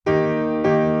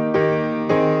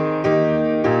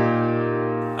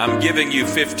I'm giving you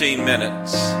 15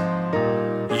 minutes.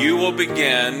 You will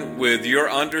begin with your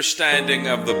understanding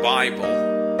of the Bible,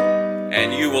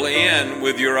 and you will end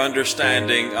with your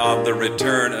understanding of the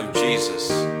return of Jesus.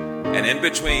 And in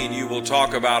between, you will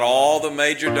talk about all the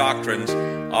major doctrines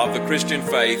of the Christian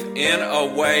faith in a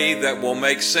way that will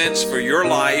make sense for your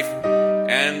life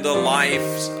and the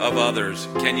lives of others.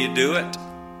 Can you do it?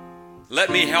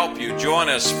 Let me help you. Join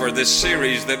us for this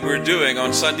series that we're doing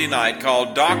on Sunday night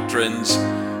called Doctrines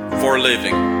for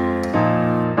Living.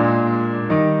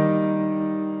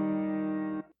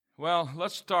 Well,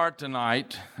 let's start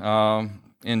tonight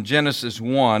in Genesis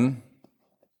 1.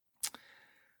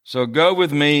 So go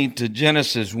with me to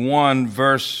Genesis 1,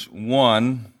 verse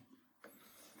 1.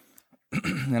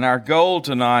 And our goal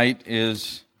tonight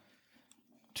is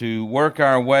to work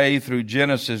our way through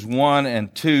Genesis 1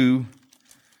 and 2,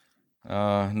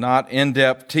 not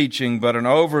in-depth teaching, but an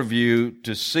overview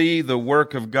to see the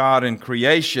work of God in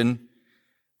creation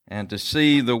and to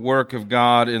see the work of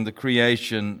God in the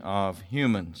creation of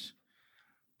humans.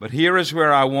 But here is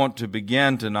where I want to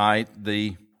begin tonight.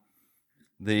 The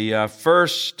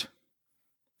first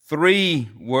three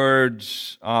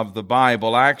words of the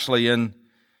Bible, actually in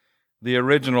the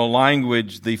original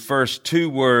language, the first two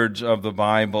words of the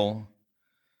Bible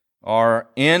are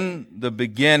in the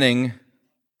beginning,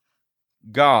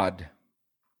 God.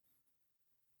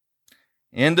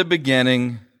 In the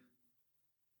beginning,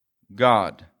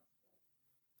 God.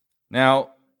 Now,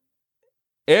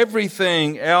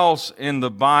 everything else in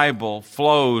the Bible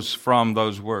flows from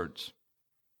those words.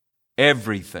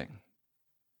 Everything.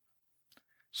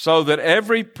 So that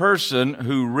every person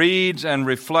who reads and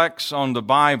reflects on the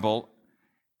Bible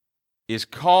is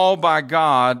called by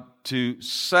God to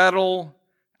settle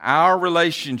our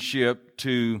relationship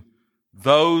to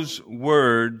those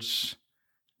words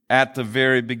at the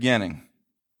very beginning.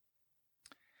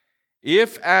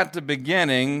 If at the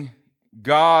beginning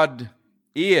God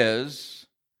is,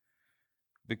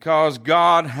 because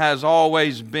God has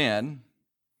always been,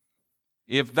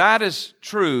 if that is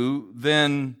true,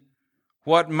 then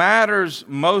what matters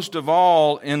most of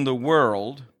all in the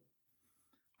world,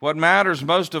 what matters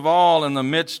most of all in the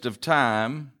midst of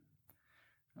time,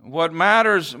 what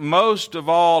matters most of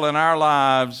all in our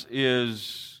lives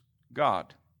is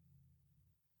God.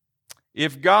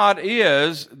 If God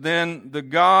is, then the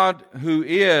God who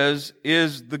is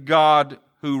the God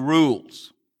who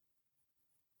rules.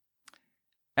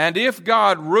 And if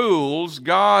God rules,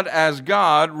 God as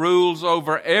God rules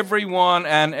over everyone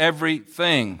and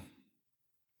everything.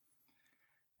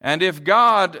 And if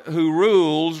God who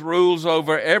rules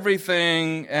over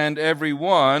everything and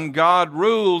everyone, God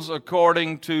rules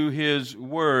according to His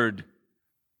Word.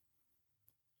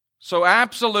 So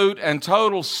absolute and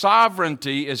total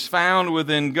sovereignty is found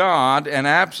within God, and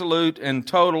absolute and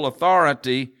total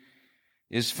authority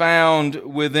is found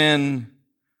within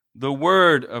the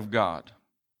Word of God.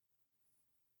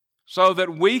 So that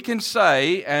we can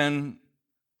say, and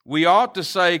we ought to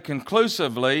say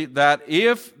conclusively, that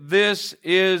if this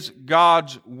is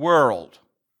God's world.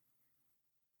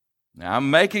 Now, I'm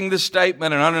making this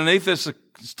statement, and underneath this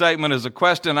statement is a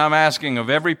question I'm asking of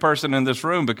every person in this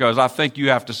room because I think you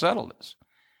have to settle this.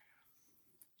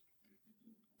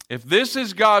 If this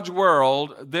is God's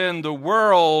world, then the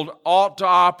world ought to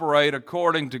operate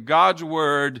according to God's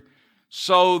word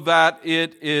so that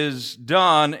it is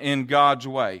done in God's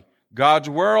way. God's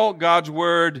world, God's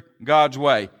word, God's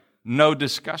way. No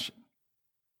discussion.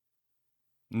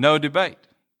 No debate.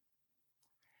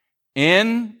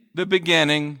 In the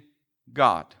beginning,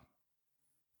 God.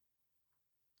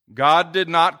 God did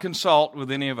not consult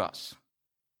with any of us.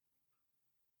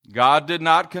 God did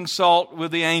not consult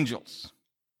with the angels.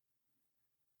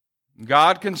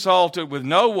 God consulted with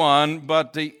no one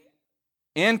but the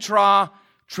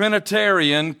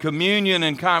intra-Trinitarian communion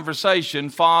and conversation,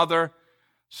 Father,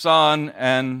 Son,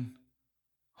 and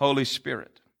Holy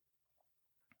Spirit.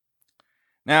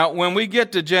 Now, when we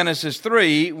get to Genesis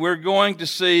 3, we're going to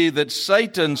see that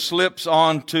Satan slips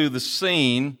onto the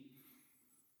scene.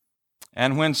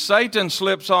 And when Satan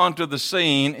slips onto the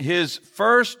scene, his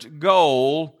first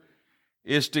goal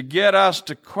is to get us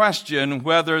to question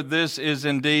whether this is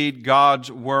indeed God's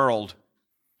world.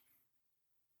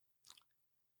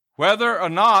 Whether or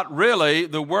not really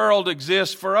the world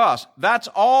exists for us. That's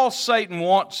all Satan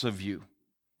wants of you.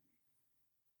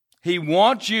 He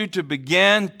wants you to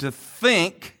begin to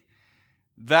think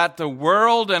that the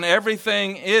world and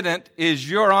everything in it is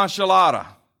your enchilada,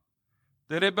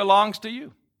 that it belongs to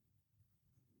you,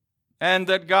 and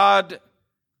that God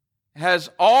has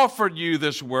offered you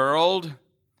this world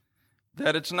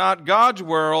that it's not God's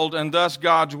world and thus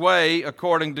God's way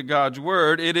according to God's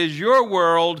word. It is your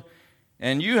world,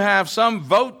 and you have some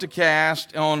vote to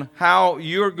cast on how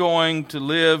you're going to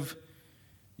live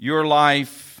your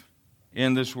life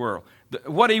in this world.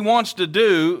 What he wants to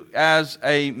do as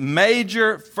a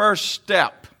major first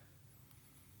step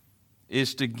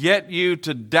is to get you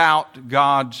to doubt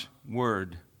God's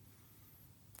word.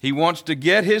 He wants to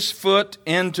get his foot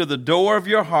into the door of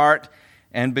your heart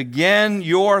and begin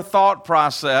your thought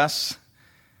process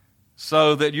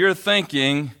so that you're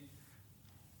thinking,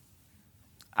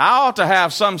 I ought to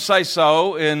have some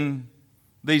say-so in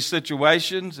these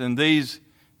situations and these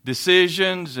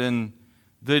decisions and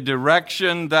the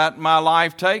direction that my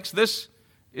life takes. This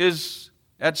is,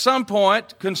 at some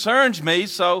point, concerns me,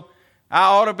 so I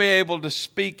ought to be able to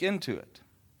speak into it.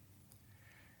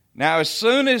 Now, as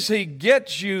soon as he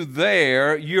gets you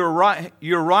there, you're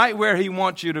right where he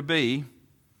wants you to be,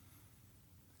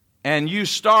 and you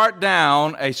start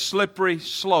down a slippery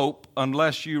slope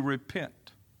unless you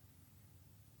repent.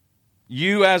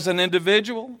 You as an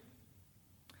individual,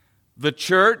 the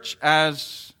church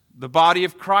as the body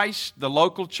of Christ, the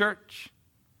local church.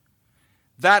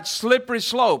 That slippery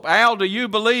slope. Al, do you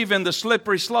believe in the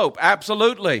slippery slope?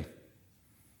 Absolutely.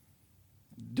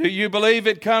 Do you believe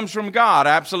it comes from God?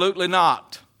 Absolutely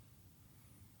not.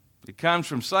 It comes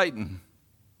from Satan.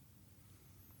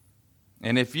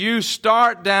 And if you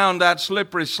start down that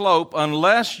slippery slope,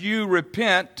 unless you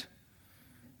repent,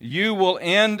 you will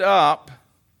end up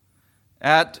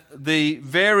at the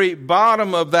very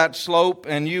bottom of that slope,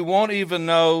 and you won't even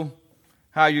know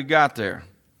how you got there.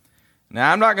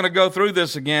 Now, I'm not going to go through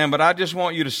this again, but I just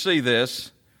want you to see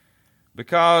this,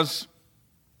 because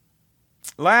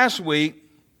last week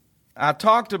I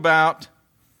talked about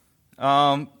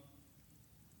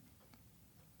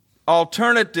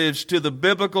alternatives to the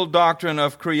biblical doctrine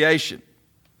of creation.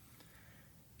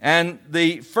 And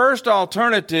the first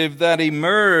alternative that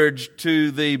emerged to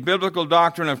the biblical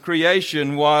doctrine of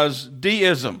creation was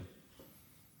deism.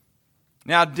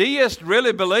 Now, deists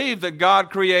really believed that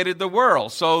God created the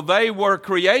world, so they were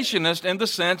creationists in the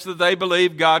sense that they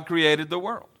believed God created the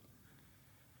world.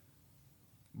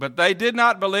 But they did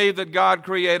not believe that God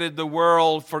created the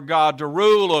world for God to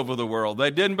rule over the world.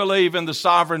 They didn't believe in the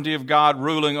sovereignty of God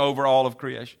ruling over all of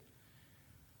creation.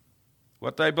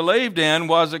 What they believed in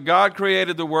was that God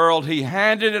created the world, he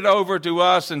handed it over to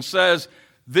us and says,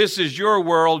 this is your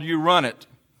world, you run it.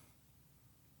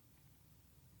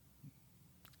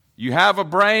 You have a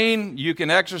brain, you can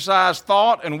exercise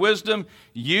thought and wisdom,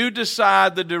 you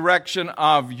decide the direction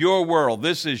of your world.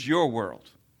 This is your world.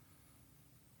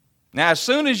 Now, as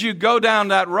soon as you go down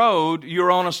that road,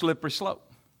 you're on a slippery slope.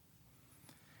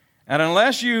 And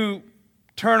unless you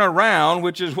turn around,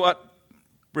 which is what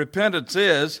repentance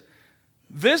is,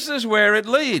 this is where it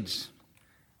leads.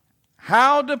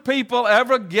 How do people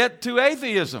ever get to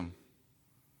atheism?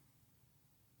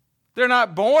 They're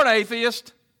not born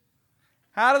atheists.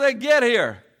 How do they get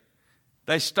here?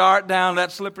 They start down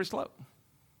that slippery slope.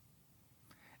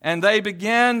 And they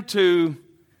begin to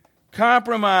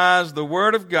compromise the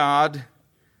Word of God,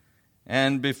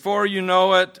 and before you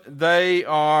know it, they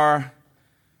are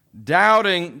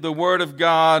doubting the Word of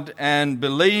God and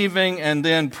believing and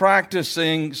then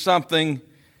practicing something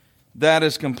that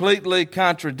is completely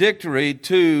contradictory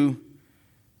to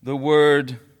the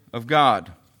Word of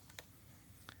God.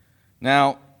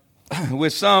 Now,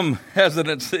 with some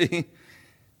hesitancy,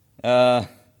 I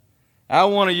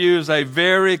want to use a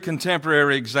very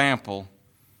contemporary example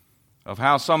of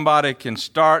how somebody can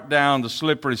start down the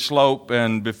slippery slope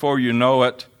and before you know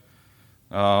it,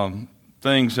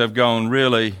 things have gone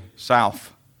really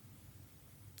south.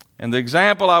 And the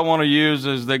example I want to use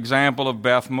is the example of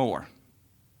Beth Moore.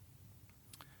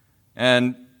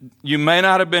 And you may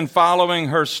not have been following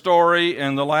her story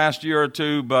in the last year or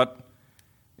two, but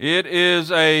it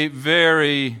is a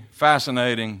very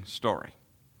fascinating story.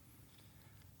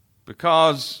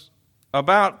 Because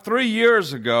about 3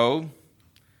 years ago,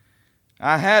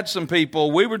 I had some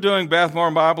people, we were doing Beth Moore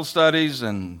Bible studies,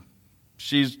 and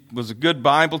she was a good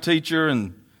Bible teacher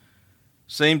and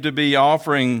seemed to be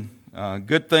offering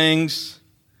good things,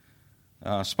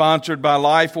 sponsored by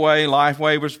Lifeway.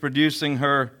 Lifeway was producing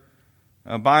her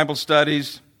Bible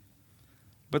studies.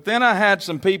 But then I had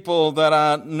some people that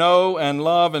I know and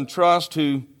love and trust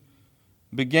who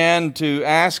began to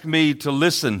ask me to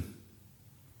listen,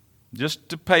 just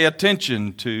to pay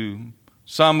attention to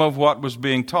some of what was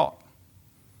being taught.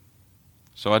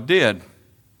 So I did.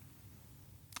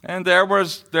 And there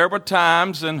were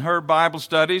times in her Bible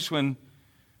studies when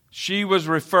she was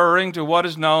referring to what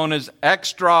is known as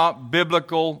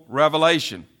extra-biblical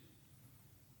revelation.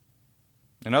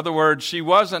 In other words, she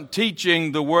wasn't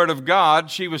teaching the Word of God.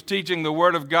 She was teaching the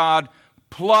Word of God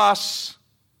plus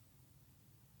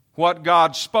what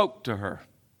God spoke to her.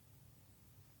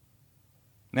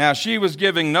 Now, she was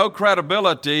giving no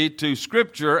credibility to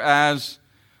Scripture as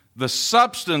the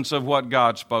substance of what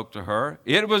God spoke to her.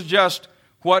 It was just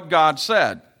what God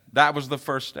said. That was the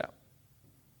first step.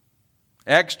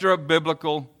 Extra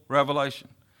biblical revelation.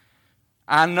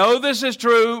 I know this is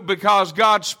true because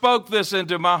God spoke this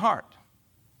into my heart.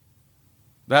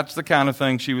 That's the kind of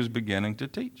thing she was beginning to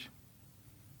teach.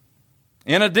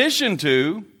 In addition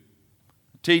to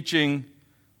teaching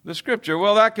the Scripture.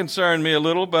 Well, that concerned me a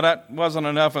little, but that wasn't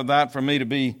enough of that for me to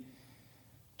be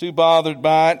too bothered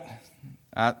by it.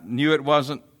 I knew it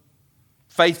wasn't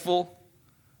faithful,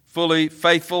 fully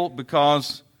faithful,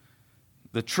 because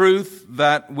the truth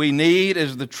that we need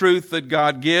is the truth that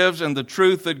God gives, and the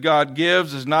truth that God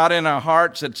gives is not in our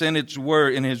hearts, it's in His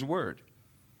Word.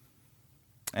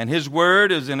 And His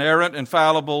Word is inerrant,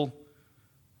 infallible,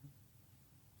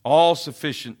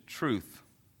 all-sufficient truth.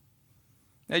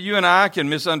 Now, you and I can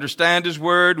misunderstand His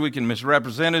Word, we can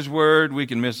misrepresent His Word, we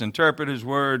can misinterpret His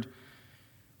Word,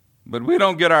 but we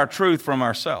don't get our truth from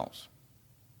ourselves.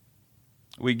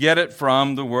 We get it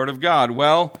from the Word of God.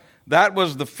 Well, that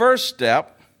was the first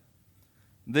step.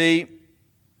 The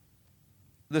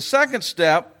second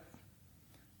step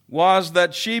was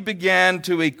that she began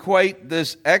to equate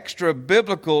this extra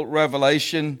biblical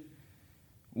revelation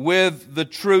with the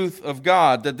truth of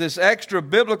God. That this extra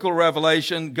biblical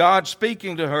revelation, God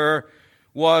speaking to her,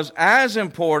 was as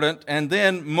important and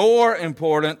then more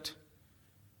important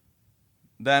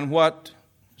than what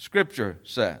Scripture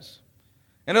says.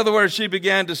 In other words, she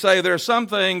began to say, there are some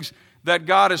things that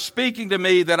God is speaking to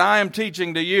me that I am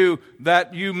teaching to you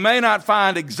that you may not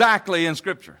find exactly in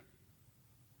Scripture.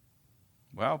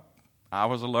 Well, I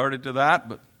was alerted to that,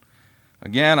 but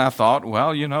again, I thought,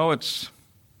 well,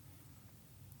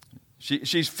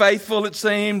 she's faithful, it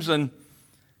seems, and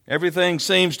everything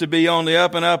seems to be on the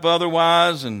up and up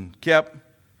otherwise, and kept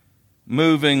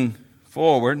moving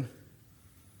forward.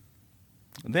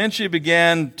 And then she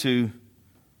began to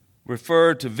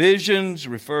refer to visions,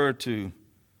 refer to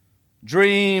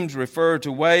dreams, refer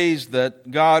to ways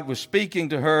that God was speaking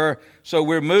to her. So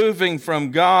we're moving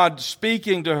from God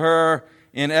speaking to her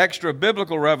in extra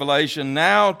biblical revelation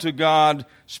now to God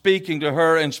speaking to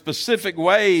her in specific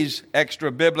ways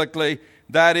extra biblically,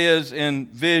 that is, in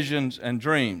visions and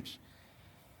dreams.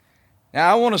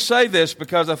 Now, I want to say this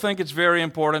because I think it's very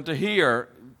important to hear.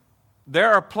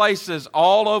 There are places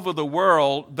all over the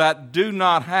world that do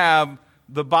not have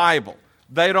the Bible.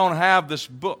 They don't have this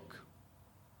book.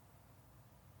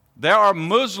 There are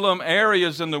Muslim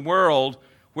areas in the world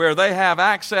where they have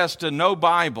access to no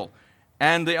Bible.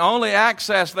 And the only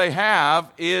access they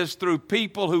have is through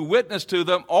people who witness to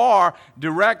them or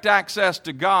direct access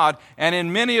to God. And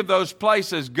in many of those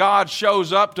places, God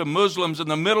shows up to Muslims in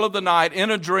the middle of the night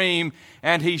in a dream,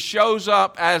 and He shows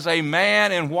up as a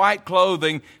man in white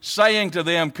clothing saying to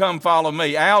them, "Come follow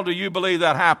me." Al, do you believe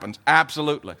that happens?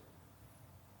 Absolutely.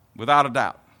 Without a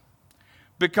doubt.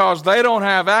 Because they don't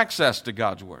have access to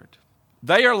God's Word.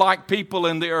 They are like people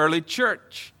in the early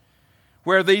church,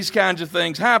 where these kinds of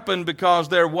things happen because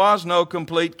there was no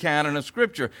complete canon of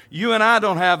Scripture. You and I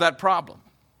don't have that problem.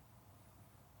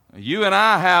 You and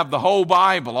I have the whole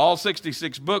Bible, all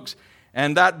 66 books,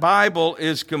 and that Bible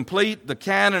is complete. The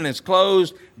canon is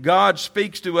closed. God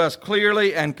speaks to us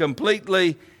clearly and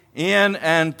completely in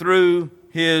and through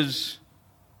His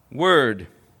Word.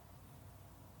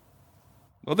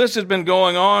 Well, this has been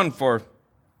going on for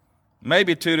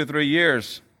maybe 2 to 3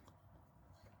 years.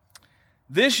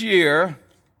 This year,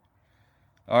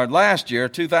 or last year,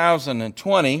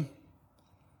 2020,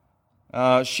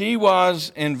 she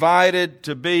was invited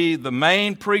to be the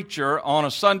main preacher on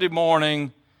a Sunday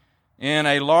morning in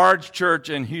a large church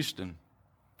in Houston.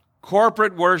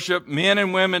 Corporate worship, men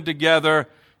and women together.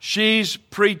 She's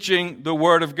preaching the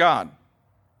Word of God.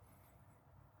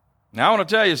 Now, I want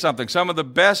to tell you something. Some of the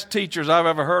best teachers I've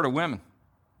ever heard are women.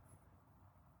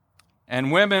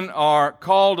 And women are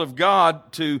called of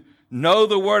God to know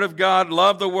the Word of God,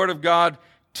 love the Word of God,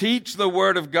 teach the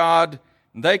Word of God.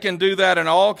 They can do that in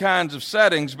all kinds of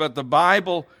settings, but the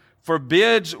Bible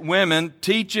forbids women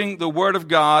teaching the Word of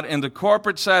God in the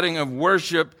corporate setting of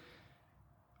worship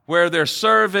where they're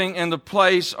serving in the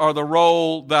place or the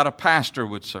role that a pastor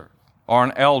would serve or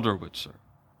an elder would serve.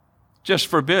 Just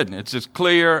forbidden. It's as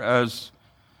clear as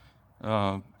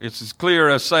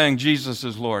saying Jesus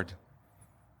is Lord.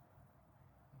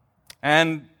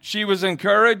 And she was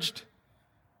encouraged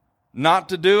not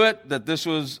to do it, that this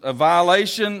was a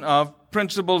violation of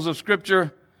principles of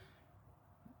Scripture,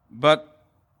 but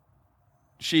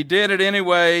she did it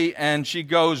anyway, and she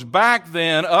goes back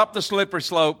then up the slippery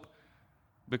slope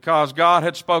because God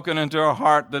had spoken into her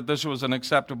heart that this was an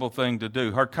acceptable thing to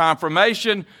do. Her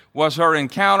confirmation was her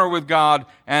encounter with God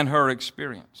and her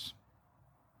experience.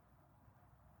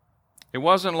 It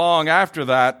wasn't long after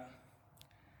that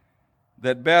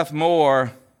Beth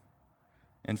Moore,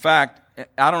 in fact,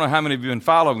 I don't know how many of you have been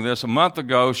following this, a month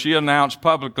ago she announced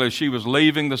publicly she was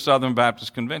leaving the Southern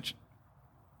Baptist Convention.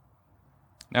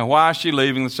 Now, why is she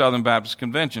leaving the Southern Baptist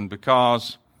Convention?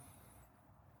 Because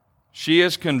she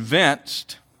is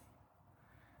convinced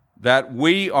that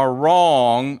we are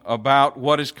wrong about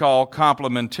what is called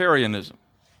complementarianism.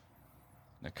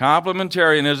 Now,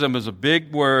 complementarianism is a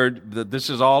big word, that this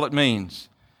is all it means.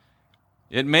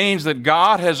 It means that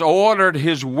God has ordered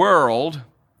His world.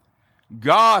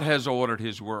 God has ordered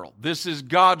His world. This is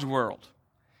God's world.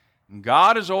 And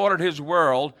God has ordered His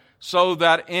world so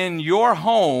that in your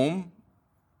home,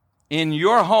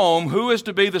 who is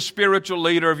to be the spiritual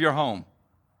leader of your home?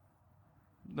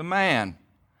 The man.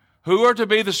 Who are to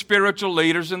be the spiritual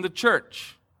leaders in the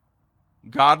church?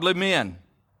 Godly men.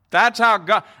 That's how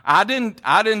God, I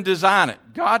didn't design it.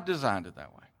 God designed it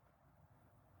that way.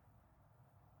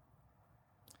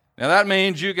 Now that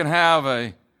means you can have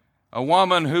a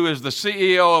woman who is the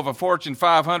CEO of a Fortune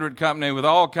 500 company with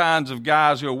all kinds of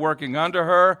guys who are working under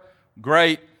her.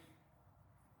 Great.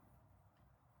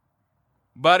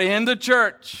 But in the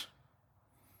church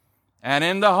and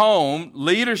in the home,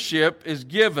 leadership is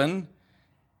given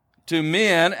to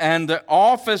men, and the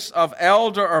office of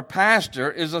elder or pastor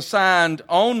is assigned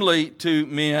only to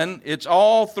men. It's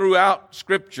all throughout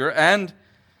Scripture, and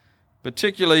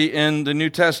particularly in the New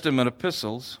Testament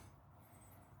epistles.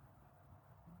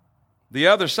 The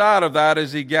other side of that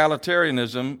is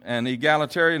egalitarianism, and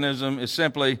egalitarianism is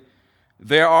simply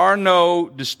there are no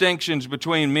distinctions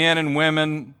between men and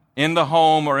women in the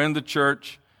home or in the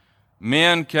church.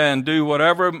 Men can do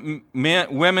whatever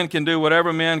women can do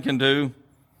whatever men can do.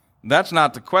 That's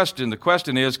not the question. The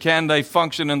question is, can they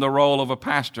function in the role of a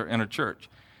pastor in a church?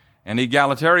 And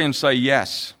egalitarians say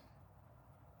yes.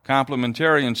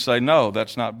 Complementarians say no,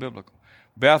 that's not biblical.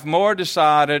 Beth Moore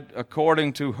decided,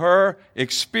 according to her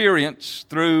experience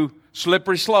through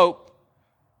slippery slope,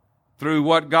 through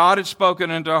what God had spoken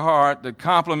into her heart, that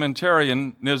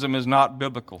complementarianism is not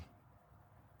biblical.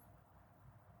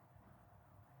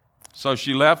 So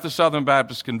she left the Southern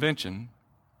Baptist Convention.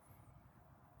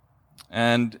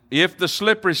 And if the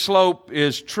slippery slope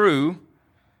is true,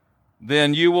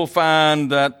 then you will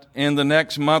find that in the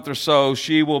next month or so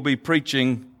she will be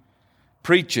preaching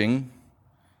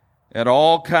at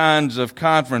all kinds of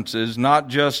conferences, not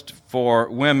just for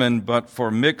women, but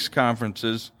for mixed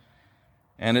conferences.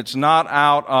 And it's not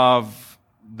out of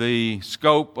the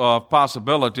scope of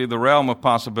possibility, the realm of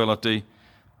possibility,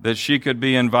 that she could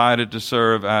be invited to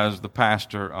serve as the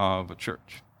pastor of a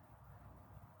church.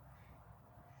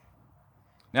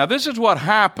 Now, this is what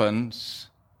happens.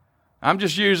 I'm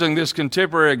just using this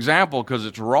contemporary example because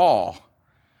it's raw.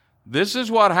 This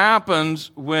is what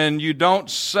happens when you don't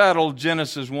settle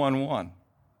Genesis 1:1.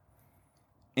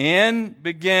 In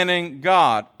beginning,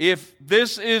 God. If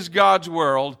this is God's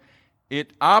world,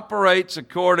 it operates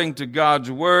according to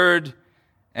God's word,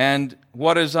 and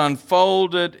what is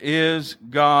unfolded is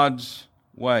God's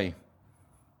way.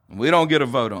 We don't get a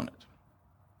vote on it.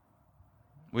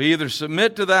 We either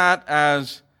submit to that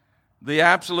as the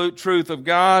absolute truth of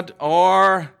God,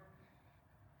 or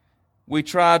we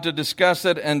try to discuss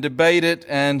it and debate it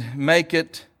and make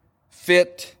it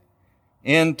fit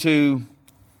into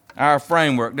our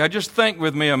framework. Now just think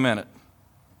with me a minute.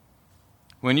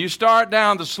 When you start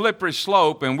down the slippery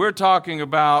slope, and we're talking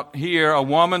about here a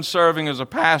woman serving as a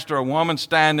pastor, a woman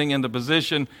standing in the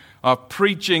position of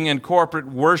preaching in corporate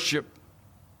worship,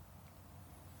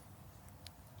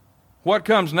 what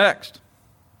comes next?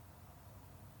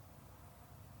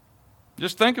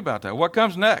 Just think about that. What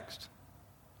comes next?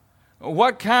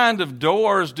 What kind of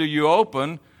doors do you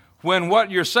open when what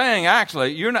you're saying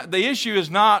actually, the issue is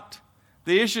not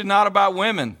about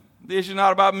women. The issue is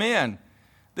not about men.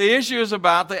 The issue is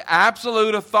about the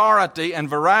absolute authority and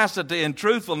veracity and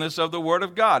truthfulness of the Word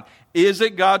of God. Is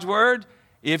it God's Word?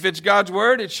 If it's God's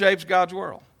Word, it shapes God's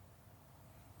world.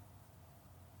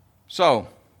 So,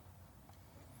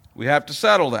 we have to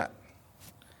settle that.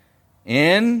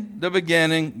 In the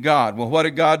beginning, God. Well, what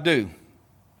did God do?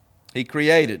 He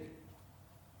created.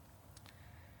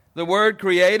 The word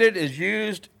created is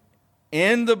used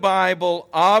in the Bible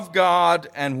of God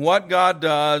and what God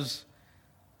does,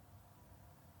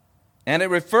 and it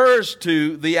refers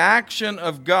to the action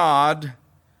of God,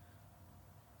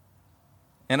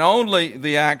 and only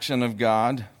the action of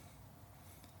God,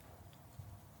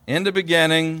 In the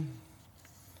beginning,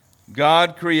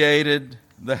 God created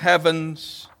the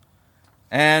heavens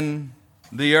and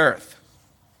the earth.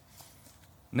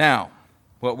 Now,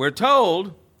 what we're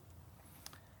told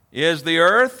is the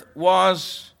earth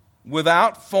was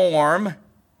without form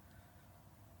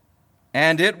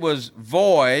and it was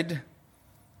void.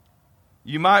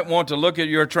 You might want to look at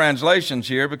your translations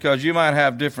here because you might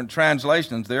have different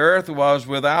translations. The earth was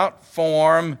without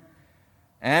form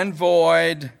and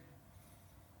void,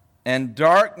 and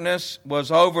darkness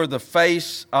was over the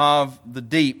face of the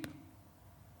deep.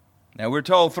 Now we're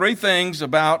told three things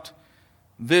about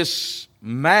this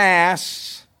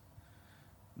mass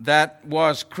that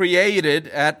was created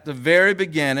at the very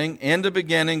beginning. In the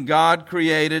beginning, God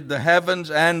created the heavens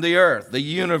and the earth, the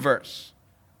universe.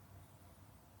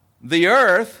 The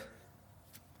earth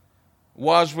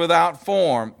was without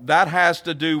form. That has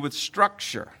to do with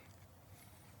structure.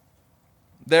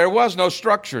 There was no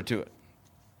structure to it.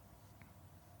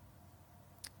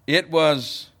 It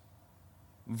was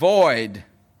void.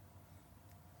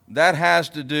 That has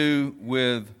to do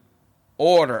with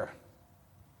order.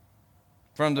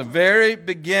 From the very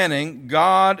beginning,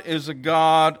 God is a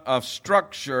God of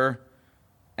structure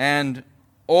and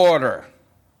order.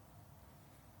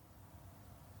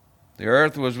 The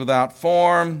earth was without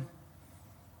form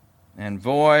and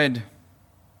void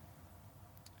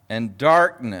and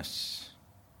darkness.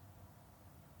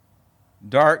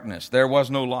 Darkness. There was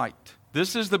no light.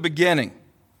 This is the beginning.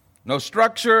 No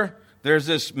structure. There's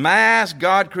this mass.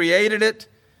 God created it.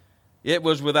 It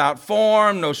was without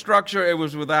form, no structure. It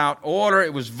was without order.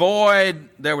 It was void.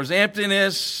 There was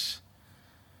emptiness.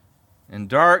 And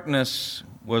darkness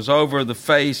was over the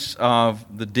face of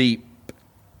the deep.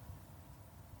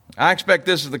 I expect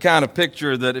this is the kind of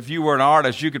picture that if you were an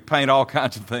artist, you could paint all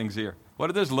kinds of things here. What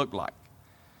did this look like?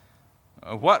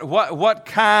 What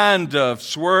kind of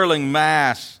swirling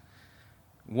mass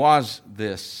was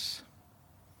this?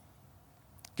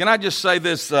 Can I just say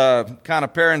this kind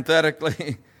of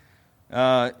parenthetically?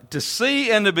 To see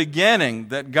in the beginning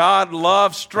that God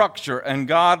loved structure and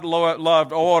God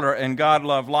loved order and God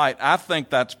loved light, I think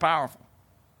that's powerful.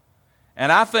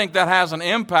 And I think that has an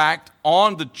impact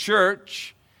on the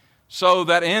church, so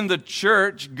that in the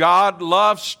church, God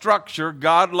loves structure,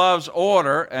 God loves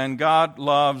order, and God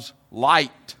loves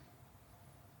light.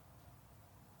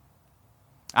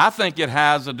 I think it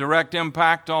has a direct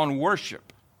impact on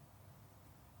worship.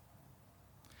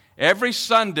 Every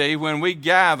Sunday when we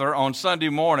gather on Sunday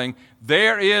morning,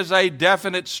 there is a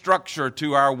definite structure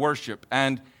to our worship.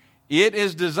 And it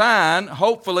is designed,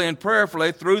 hopefully and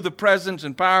prayerfully, through the presence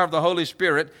and power of the Holy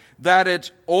Spirit, that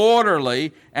it's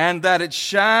orderly and that it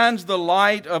shines the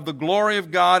light of the glory of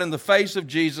God in the face of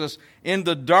Jesus in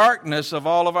the darkness of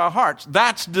all of our hearts.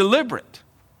 That's deliberate.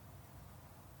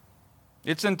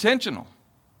 It's intentional.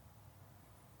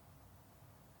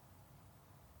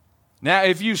 Now,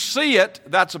 if you see it,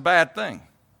 that's a bad thing.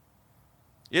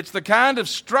 It's the kind of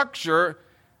structure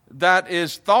that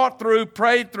is thought through,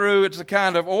 prayed through. It's the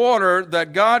kind of order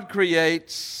that God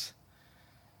creates.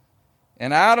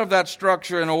 And out of that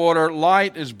structure and order,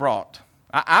 light is brought.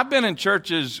 I've been in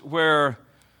churches where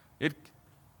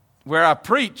I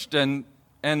preached and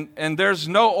there's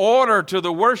no order to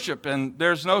the worship and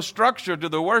there's no structure to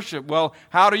the worship. Well,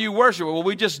 how do you worship? Well,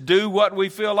 we just do what we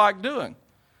feel like doing.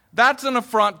 That's an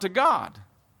affront to God,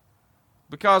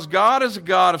 because God is a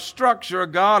God of structure, a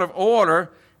God of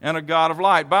order, and a God of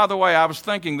light. By the way, I was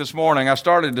thinking this morning, I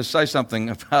started to say something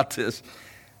about this,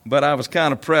 but I was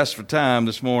kind of pressed for time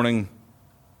this morning.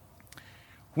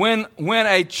 When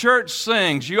a church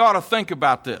sings, you ought to think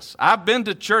about this. I've been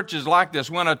to churches like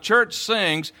this. When a church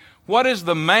sings, what is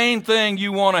the main thing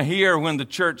you want to hear when the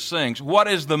church sings? What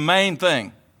is the main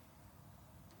thing?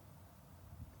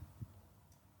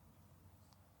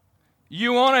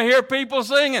 You want to hear people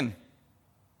singing.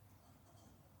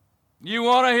 You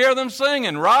want to hear them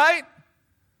singing, right?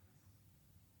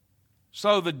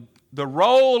 So the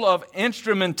role of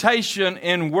instrumentation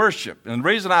in worship, and the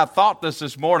reason I thought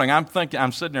this morning, I'm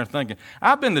sitting there thinking,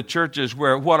 I've been to churches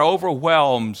where what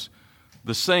overwhelms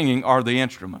the singing are the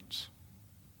instruments.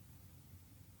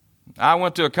 I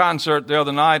went to a concert the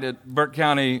other night at Burke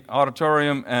County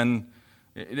Auditorium, and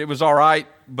it was all right,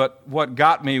 but what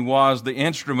got me was the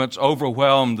instruments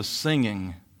overwhelmed the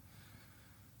singing.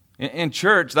 In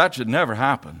church, that should never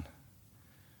happen.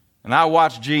 And I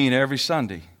watch Jean every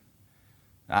Sunday.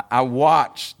 I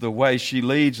watch the way she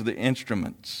leads the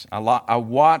instruments. I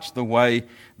watch the way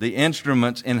the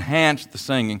instruments enhance the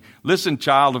singing. Listen,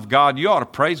 child of God, you ought to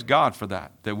praise God for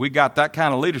that we got that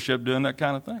kind of leadership doing that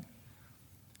kind of thing,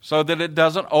 so that it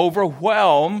doesn't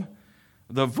overwhelm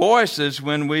the voices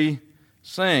when we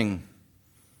sing.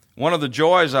 One of the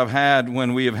joys I've had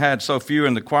when we have had so few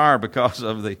in the choir because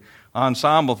of the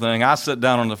ensemble thing, I sit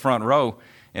down on the front row,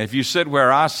 and if you sit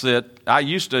where I sit, I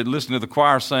used to listen to the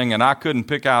choir sing, and I couldn't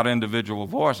pick out individual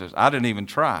voices. I didn't even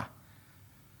try.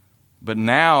 But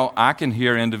now I can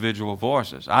hear individual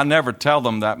voices. I never tell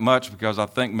them that much because I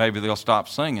think maybe they'll stop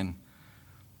singing.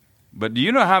 But do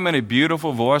you know how many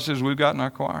beautiful voices we've got in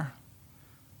our choir?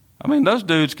 I mean, those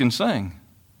dudes can sing.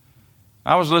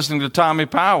 I was listening to Tommy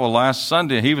Powell last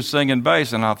Sunday. He was singing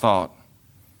bass, and I thought,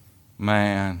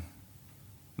 man,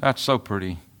 that's so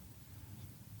pretty.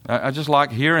 I just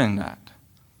like hearing that.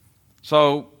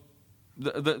 So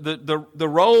the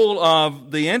role of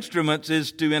the instruments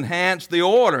is to enhance the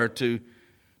order, to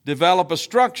develop a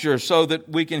structure so that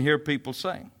we can hear people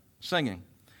singing.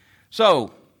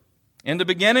 So, in the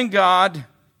beginning, God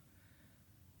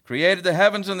created the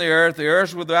heavens and the earth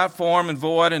was without form and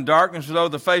void, and darkness was over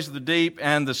the face of the deep,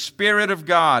 and the Spirit of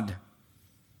God.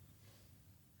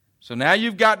 So now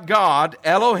you've got God,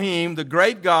 Elohim, the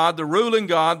great God, the ruling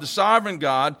God, the sovereign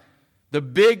God, the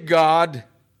big God.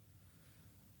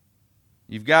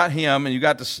 You've got Him, and you've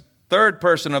got the third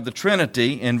person of the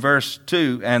Trinity in verse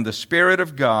 2, and the Spirit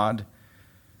of God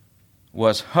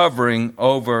was hovering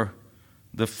over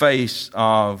the face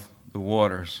of the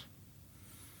waters.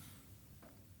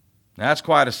 Now, that's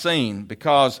quite a scene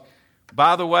because,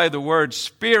 by the way, the word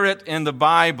spirit in the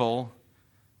Bible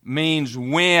means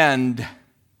wind.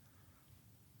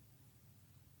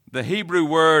 The Hebrew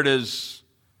word is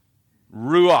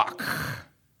ruach.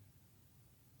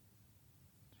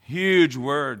 Huge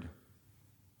word.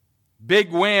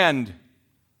 Big wind.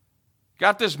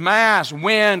 Got this mass.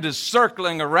 Wind is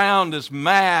circling around this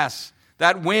mass.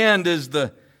 That wind is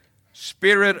the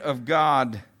Spirit of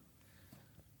God.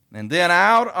 And then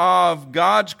out of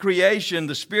God's creation,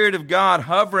 the Spirit of God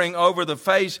hovering over the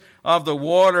face of the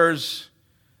waters.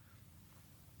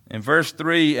 In verse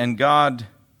 3, and God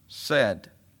said.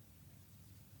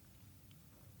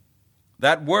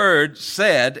 That word,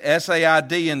 said,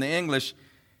 S-A-I-D in the English,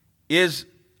 is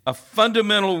a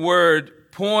fundamental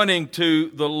word pointing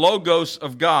to the Logos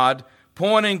of God,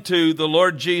 pointing to the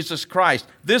Lord Jesus Christ.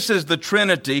 This is the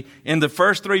Trinity in the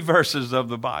first 3 verses of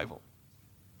the Bible.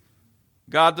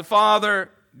 God the Father,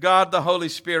 God the Holy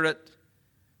Spirit,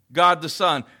 God the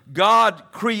Son. God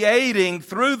creating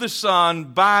through the Son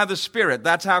by the Spirit.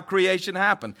 That's how creation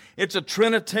happened. It's a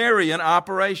Trinitarian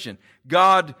operation.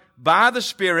 God by the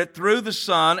Spirit through the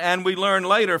Son, and we learn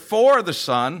later for the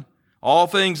Son. All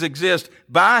things exist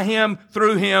by Him,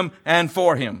 through Him, and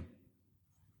for Him.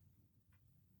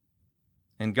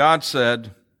 And God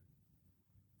said,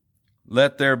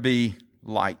 let there be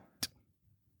light.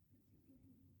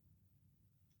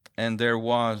 And there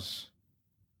was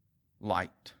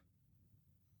light.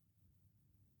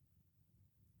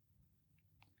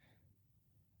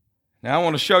 Now I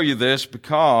want to show you this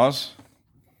because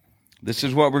this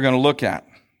is what we're going to look at.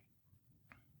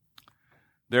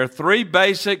 There are 3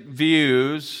 basic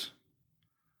views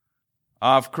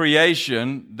of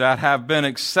creation that have been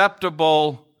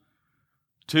acceptable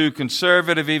to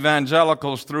conservative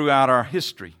evangelicals throughout our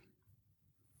history.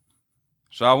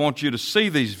 So I want you to see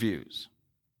these views.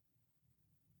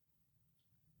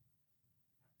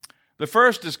 The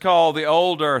first is called the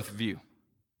old earth view.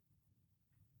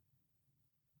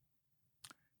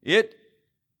 It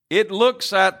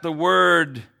looks at the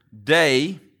word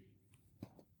day.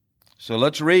 So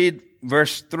let's read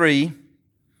verse 3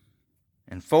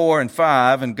 and 4 and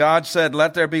 5. And God said,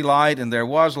 let there be light, and there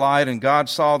was light, and God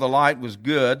saw the light was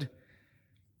good.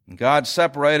 And God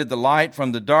separated the light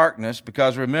from the darkness,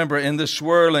 because remember, in this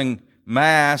swirling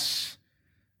mass,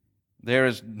 there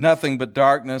is nothing but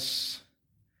darkness.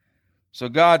 So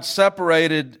God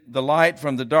separated the light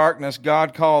from the darkness.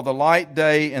 God called the light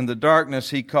day, and the darkness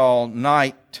He called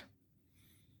night.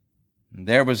 And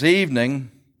there was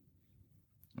evening,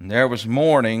 and there was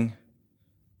morning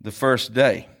the first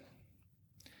day.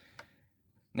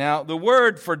 Now, the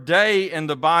word for day in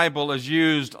the Bible is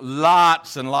used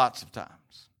lots and lots of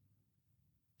times.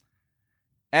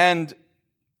 And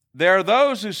there are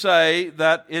those who say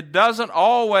that it doesn't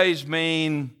always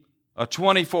mean a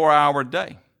 24-hour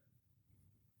day.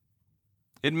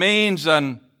 It means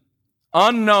an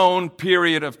unknown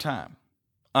period of time.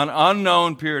 An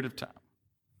unknown period of time.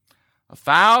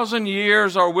 1,000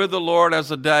 years are with the Lord as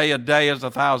a day is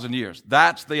 1,000 years.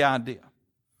 That's the idea.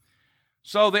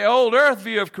 So the old earth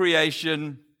view of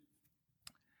creation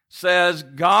says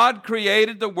God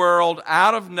created the world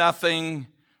out of nothing,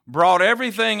 brought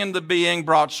everything into being,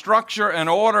 brought structure and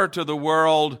order to the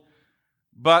world,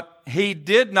 but He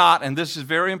did not, and this is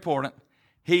very important,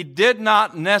 He did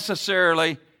not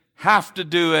necessarily have to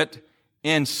do it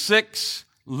in 6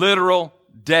 literal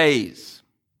days.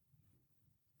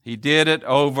 He did it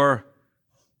over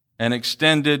an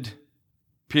extended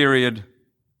period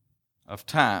of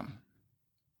time.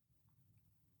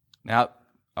 Now,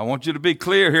 I want you to be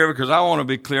clear here because I want to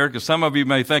be clear because some of you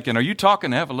may be thinking, are you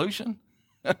talking evolution?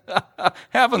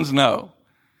 Heavens no.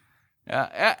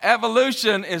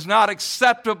 Evolution is not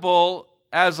acceptable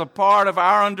as a part of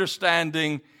our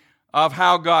understanding of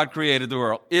how God created the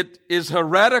world. It is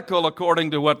heretical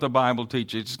according to what the Bible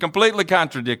teaches. It's completely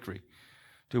contradictory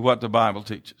to what the Bible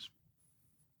teaches.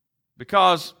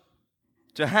 Because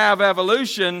to have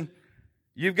evolution,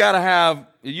 you've got to have,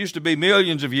 it used to be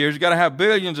millions of years, you've got to have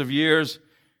billions of years,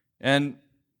 and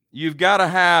you've got to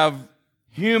have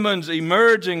humans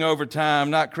emerging over time,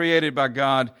 not created by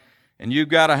God, and you've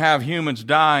got to have humans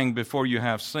dying before you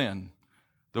have sin.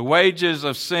 The wages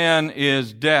of sin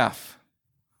is death.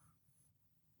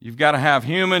 You've got to have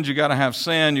humans, you've got to have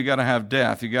sin, you've got to have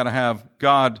death, you've got to have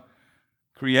God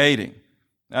creating.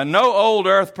 Now, no old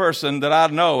earth person that I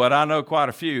know, and I know quite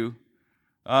a few,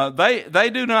 they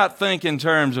do not think in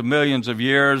terms of millions of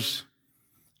years.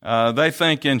 They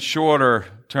think in shorter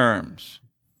terms,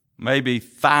 maybe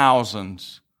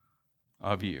thousands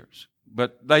of years.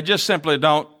 But they just simply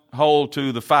don't hold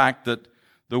to the fact that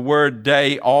the word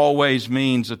day always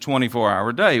means a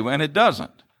 24-hour day, and it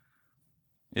doesn't.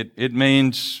 It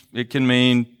can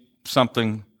mean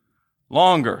something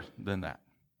longer than that.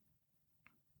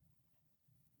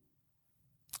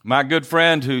 My good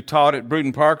friend who taught at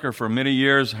Bruton Parker for many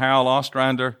years, Hal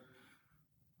Ostrander,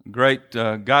 great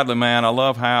godly man. I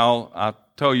love Hal. I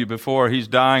told you before, he's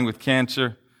dying with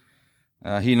cancer.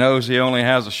 He knows he only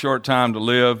has a short time to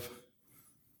live.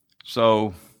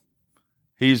 So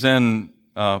he's in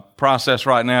a process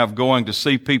right now of going to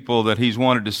see people that he's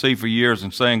wanted to see for years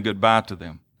and saying goodbye to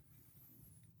them.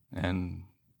 And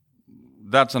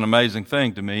that's an amazing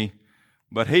thing to me.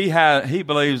 But he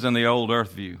believes in the old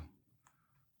earth view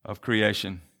of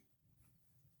creation.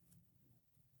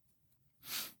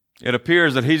 It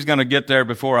appears that he's going to get there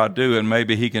before I do, and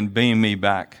maybe he can beam me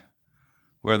back,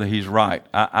 whether he's right.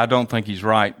 I don't think he's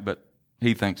right, but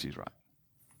he thinks he's right.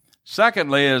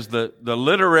 Secondly is the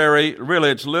literary, really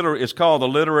it's called the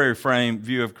literary frame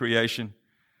view of creation.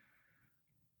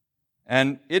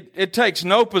 And it takes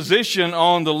no position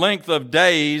on the length of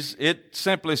days. It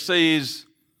simply sees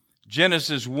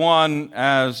Genesis 1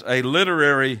 as a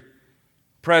literary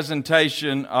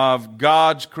presentation of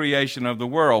God's creation of the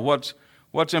world.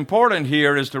 What's important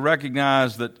here is to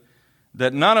recognize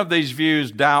that none of these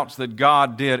views doubts that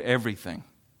God did everything.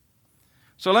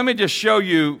 So let me just show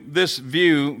you this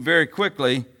view very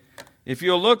quickly. If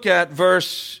you'll look at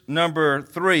verse number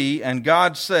 3, and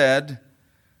God said,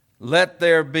 "Let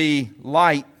there be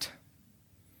light."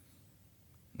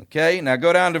 Okay, now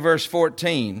go down to verse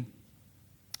 14.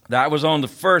 That was on the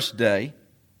first day.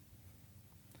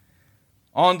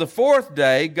 On the fourth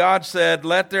day, God said,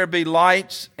 "Let there be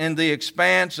lights in the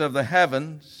expanse of the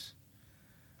heavens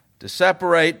to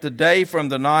separate the day from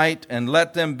the night, and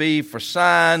let them be for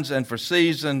signs and for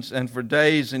seasons and for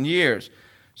days and years."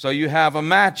 So you have a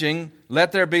matching,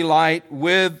 let there be light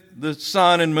with the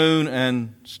sun and moon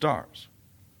and stars.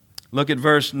 Look at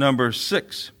verse number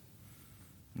 6.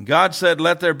 God said,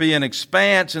 "Let there be an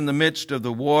expanse in the midst of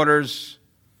the waters,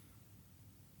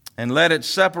 and let it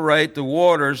separate the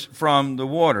waters from the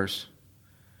waters."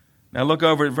 Now look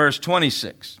over at verse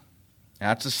 26.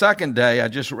 That's the second day I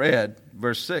just read,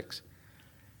 verse 6.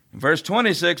 In verse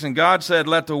 26, and God said,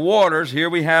 "Let the waters," here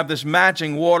we have this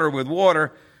matching water with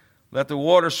water, "let the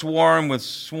water swarm with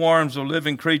swarms of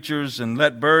living creatures, and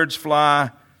let birds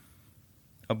fly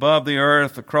above the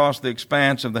earth across the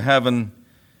expanse of the heaven."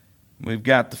 We've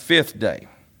got the fifth day.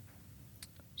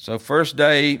 So first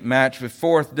day matched with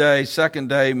fourth day, second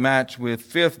day matched with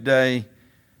fifth day,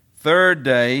 third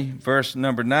day, verse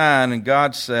number 9, and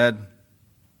God said,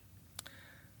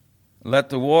 "Let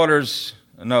the waters,"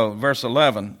 no, verse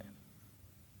 11,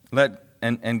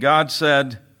 and God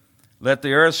said, "Let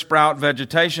the earth sprout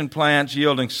vegetation plants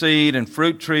yielding seed, and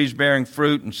fruit trees bearing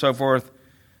fruit," and so forth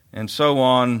and so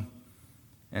on.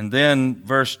 And then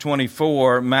verse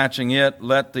 24, matching it,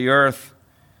 "Let the earth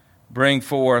bring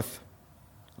forth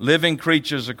living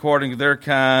creatures according to their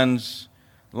kinds,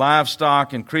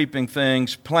 livestock and creeping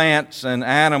things, plants and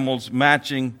animals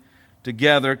matching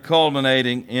together,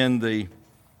 culminating in the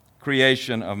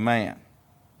creation of man."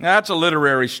 Now, that's a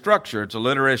literary structure. It's a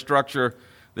literary structure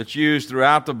that's used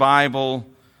throughout the Bible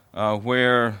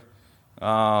where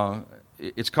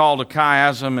it's called a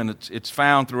chiasm, and it's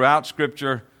found throughout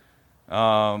Scripture.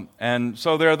 And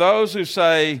so there are those who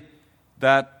say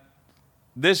that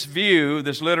this view,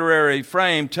 this literary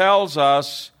frame, tells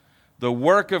us the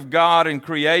work of God in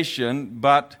creation,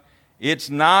 but it's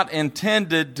not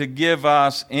intended to give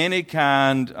us any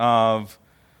kind of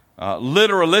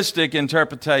literalistic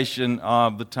interpretation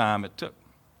of the time it took.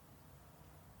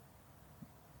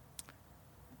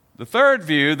 The third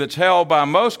view that's held by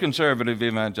most conservative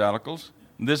evangelicals,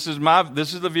 this is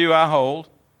the view I hold,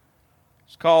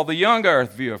 it's called the young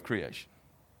earth view of creation.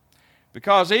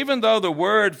 Because even though the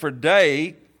word for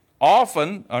day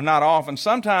often, or not often,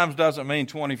 sometimes doesn't mean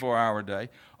 24-hour day,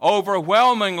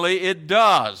 overwhelmingly it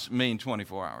does mean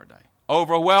 24-hour day.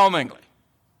 Overwhelmingly.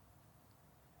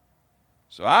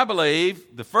 So I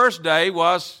believe the first day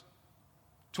was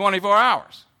 24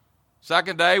 hours.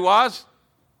 Second day was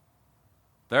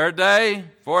third day,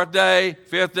 fourth day,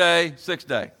 fifth day, sixth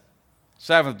day,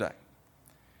 seventh day.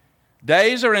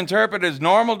 Days are interpreted as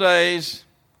normal days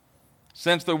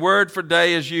since the word for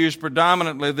day is used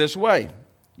predominantly this way.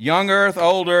 Young earth,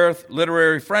 old earth,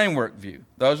 literary framework view.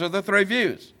 Those are the three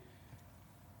views.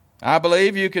 I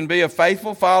believe you can be a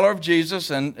faithful follower of Jesus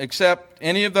and accept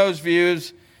any of those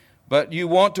views, but you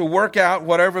want to work out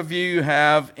whatever view you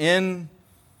have in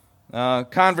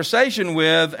conversation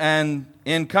with and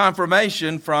in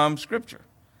confirmation from Scripture.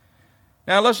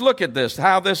 Now let's look at this,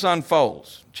 how this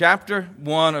unfolds. Chapter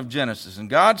 1 of Genesis. And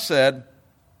God said,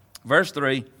 verse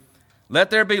 3,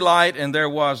 "Let there be light, and there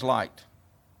was light."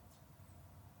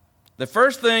 The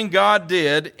first thing God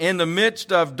did in the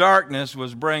midst of darkness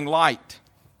was bring light.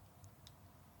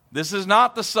 This is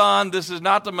not the sun, this is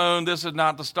not the moon, this is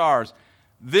not the stars.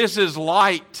 This is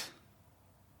light.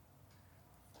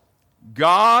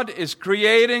 God is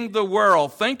creating the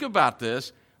world, think about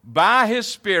this, by His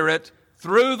Spirit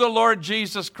through the Lord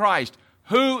Jesus Christ,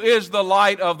 who is the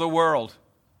light of the world.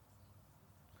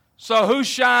 So who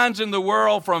shines in the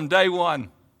world from day one?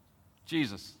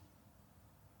 Jesus.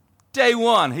 Day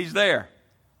one, He's there.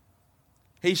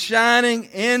 He's shining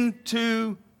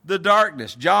into the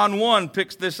darkness. John 1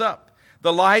 picks this up.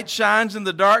 The light shines in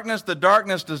the darkness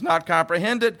does not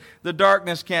comprehend it, the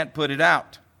darkness can't put it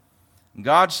out.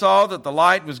 God saw that the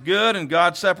light was good, and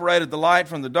God separated the light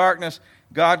from the darkness.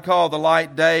 God called the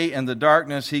light day, and the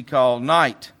darkness He called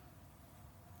night.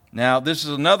 Now, this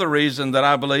is another reason that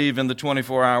I believe in the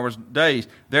 24-hour days.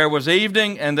 There was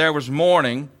evening and there was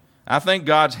morning. I think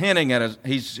God's hinting at us.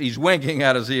 He's winking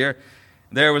at us here.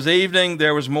 There was evening,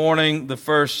 there was morning, the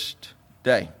first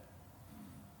day.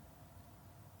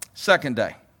 Second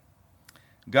day.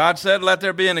 God said, "Let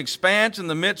there be an expanse in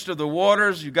the midst of the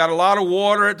waters." You've got a lot of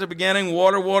water at the beginning,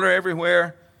 water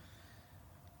everywhere.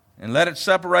 "And let it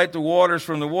separate the waters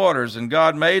from the waters." And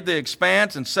God made the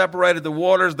expanse and separated the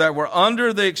waters that were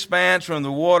under the expanse from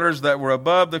the waters that were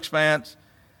above the expanse.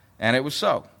 And it was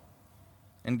so.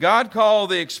 And God called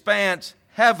the expanse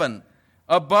heaven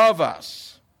above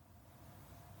us.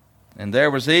 And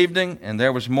there was evening and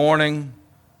there was morning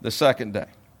the second day.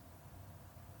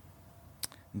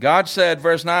 God said,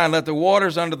 verse 9, "Let the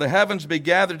waters under the heavens be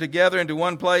gathered together into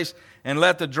one place, and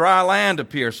let the dry land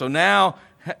appear." So now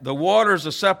the waters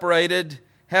are separated,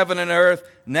 heaven and earth.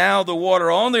 Now the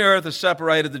water on the earth is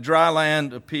separated, the dry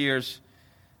land appears.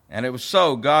 And it was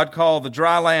so. God called the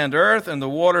dry land earth, and the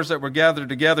waters that were gathered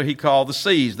together He called the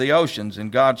seas, the oceans.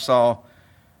 And God saw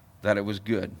that it was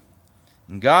good.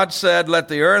 And God said, "Let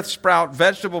the earth sprout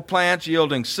vegetable plants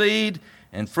yielding seed,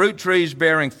 and fruit trees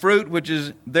bearing fruit, which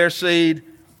is their seed."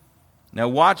 Now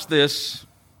watch this.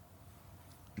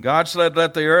 God said,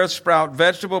 "Let the earth sprout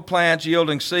vegetable plants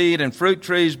yielding seed, and fruit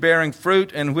trees bearing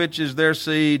fruit, and which is their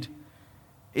seed.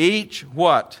 Each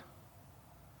what?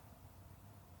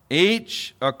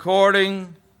 Each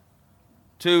according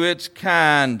to its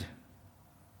kind."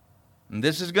 And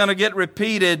this is going to get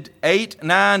repeated 8,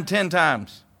 9, 10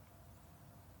 times.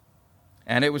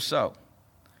 And it was so.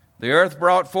 The earth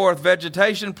brought forth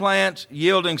vegetation plants,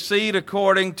 yielding seed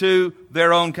according to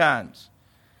their own kinds,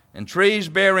 and trees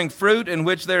bearing fruit in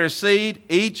which there is seed,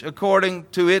 each according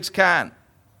to its kind.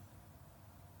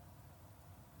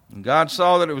 And God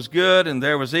saw that it was good, and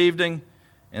there was evening,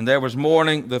 and there was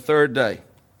morning the third day.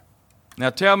 Now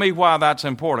tell me why that's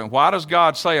important. Why does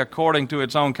God say according to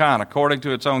its own kind, according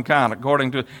to its own kind,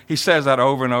 according to... He says that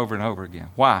over and over and over again.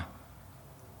 Why?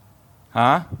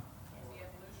 Huh?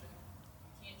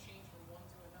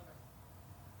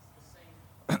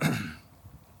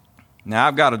 Now,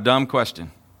 I've got a dumb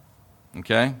question,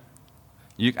 okay?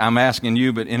 I'm asking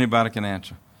you, but anybody can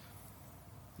answer.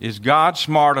 Is God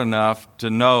smart enough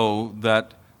to know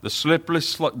that the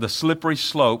slippery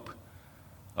slope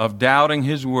of doubting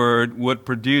His Word would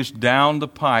produce down the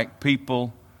pike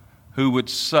people who would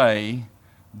say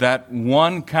that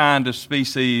one kind of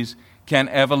species can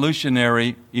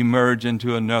evolutionary emerge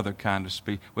into another kind of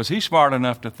species? Was He smart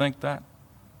enough to think that?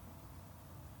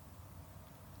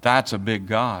 That's a big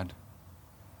God.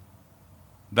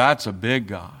 That's a big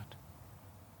God.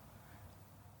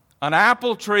 An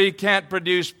apple tree can't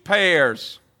produce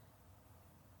pears,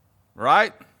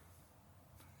 right?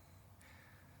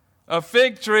 A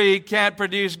fig tree can't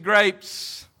produce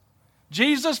grapes.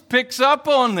 Jesus picks up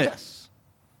on this.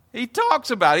 He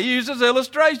talks about it. He uses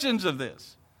illustrations of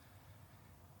this.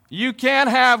 You can't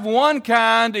have one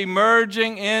kind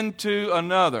emerging into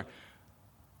another.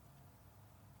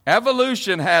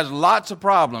 Evolution has lots of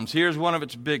problems. Here's one of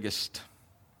its biggest.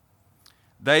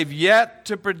 They've yet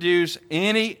to produce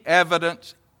any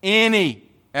evidence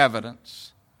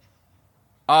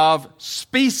of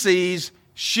species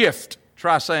shift.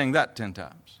 Try saying that 10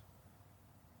 times.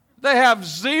 They have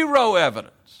zero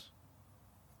evidence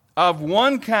of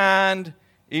one kind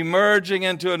emerging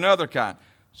into another kind.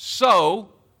 So,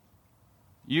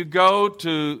 you go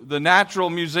to the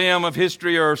Natural Museum of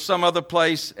History or some other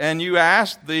place and you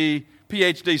ask the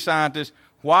PhD scientist,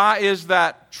 why is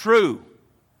that true?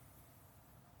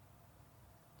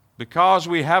 Because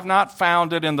we have not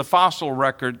found it in the fossil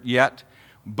record yet,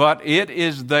 but it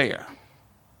is there.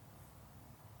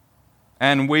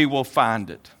 And we will find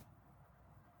it.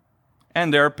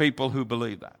 And there are people who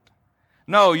believe that.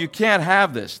 No, you can't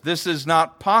have this. This is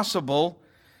not possible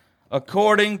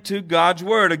according to God's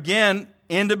Word. Again,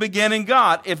 in the beginning,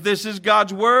 God. If this is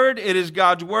God's Word, it is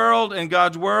God's world, and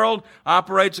God's world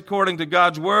operates according to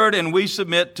God's Word, and we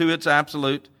submit to its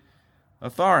absolute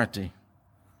authority.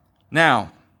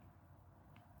 Now,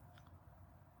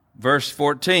 verse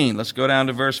 14. Let's go down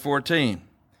to verse 14.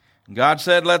 God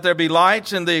said, "Let there be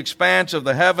lights in the expanse of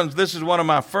the heavens." This is one of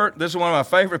my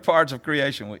favorite parts of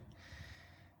Creation Week.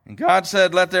 And God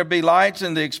said, "Let there be lights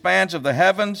in the expanse of the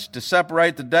heavens to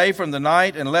separate the day from the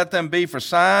night, and let them be for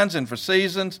signs and for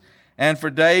seasons and for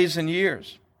days and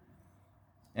years.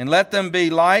 And let them be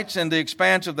lights in the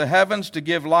expanse of the heavens to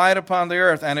give light upon the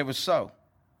earth." And it was so.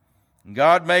 And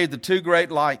God made the two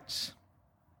great lights.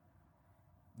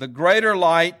 The greater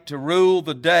light to rule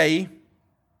the day,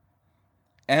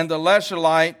 and the lesser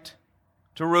light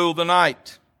to rule the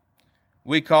night.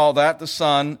 We call that the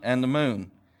sun and the moon.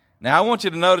 Now I want you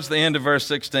to notice the end of verse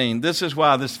 16. This is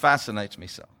why this fascinates me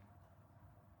so.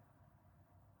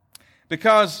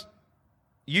 Because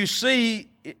you see,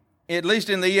 at least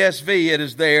in the ESV, it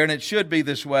is there, and it should be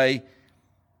this way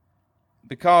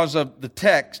because of the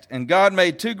text. And God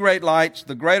made two great lights,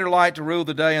 the greater light to rule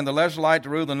the day and the lesser light to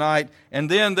rule the night. And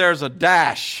then there's a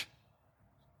dash.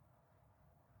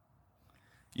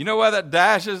 You know why that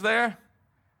dash is there?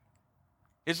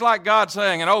 It's like God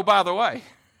saying, and oh, by the way,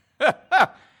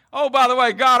 oh, by the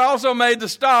way, God also made the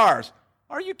stars.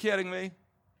 Are you kidding me?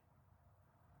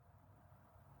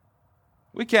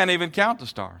 We can't even count the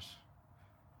stars.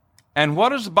 And what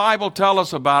does the Bible tell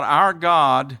us about our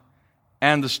God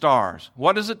and the stars?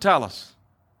 What does it tell us?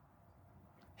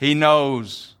 He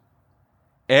knows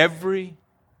every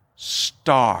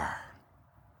star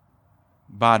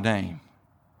by name.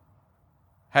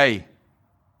 Hey,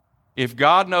 if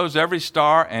God knows every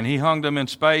star and He hung them in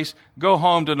space, go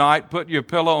home tonight, put your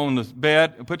pillow on the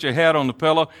bed, put your head on the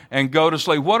pillow, and go to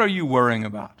sleep. What are you worrying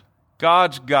about?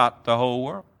 God's got the whole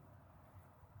world.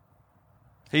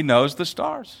 He knows the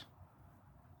stars.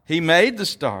 He made the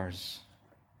stars.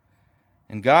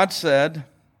 And God said,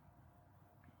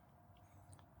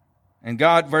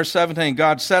 verse 17,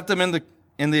 God set them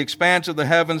in the expanse of the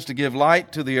heavens to give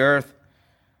light to the earth,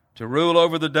 to rule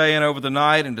over the day and over the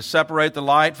night, and to separate the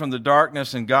light from the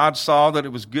darkness. And God saw that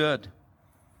it was good.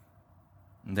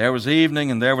 And there was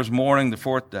evening, and there was morning, the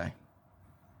fourth day.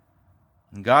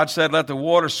 And God said, "Let the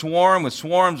water swarm with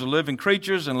swarms of living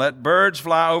creatures, and let birds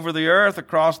fly over the earth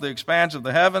across the expanse of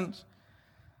the heavens."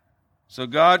 So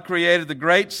God created the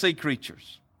great sea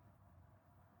creatures,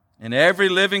 and every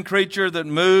living creature that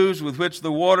moves, with which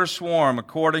the waters swarm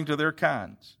according to their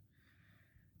kinds,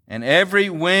 and every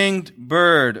winged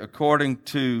bird according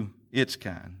to its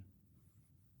kind.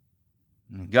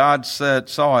 And God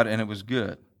saw it, and it was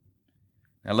good.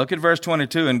 Now look at verse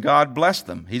 22, and God blessed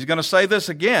them. He's going to say this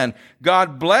again.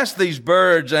 God blessed these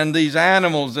birds and these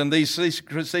animals and these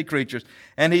sea creatures.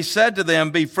 And He said to them,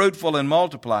 "Be fruitful and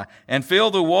multiply, and fill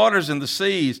the waters and the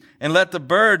seas, and let the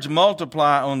birds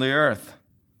multiply on the earth."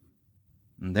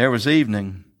 And there was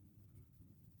evening,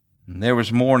 and there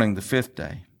was morning, the fifth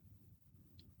day.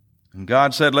 And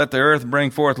God said, "Let the earth bring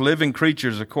forth living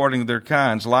creatures according to their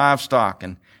kinds, livestock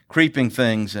and creeping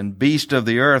things, and beasts of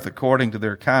the earth according to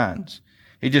their kinds."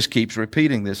 He just keeps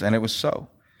repeating this, and it was so.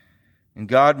 And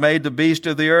God made the beasts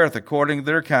of the earth according to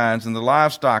their kinds, and the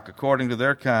livestock according to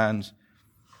their kinds,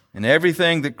 and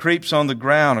everything that creeps on the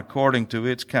ground according to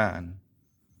its kind.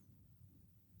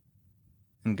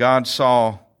 And God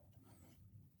saw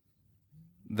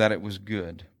that it was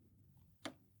good.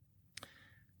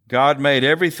 God made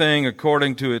everything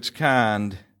according to its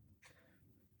kind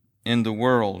in the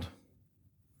world.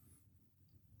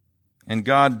 And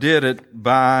God did it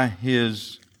by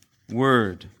His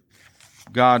Word.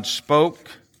 God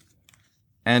spoke,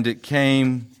 and it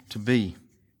came to be.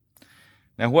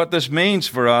 Now, what this means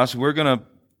for us, we're going to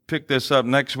pick this up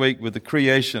next week with the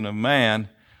creation of man.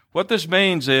 What this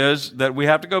means is that we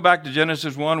have to go back to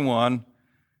Genesis 1:1,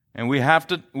 and we have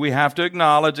to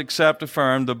acknowledge, accept,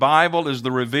 affirm the Bible is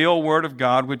the revealed Word of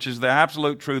God, which is the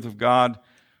absolute truth of God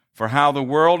for how the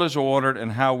world is ordered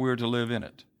and how we're to live in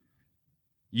it.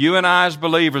 You and I as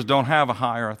believers don't have a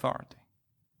higher authority.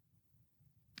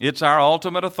 It's our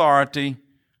ultimate authority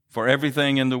for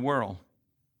everything in the world.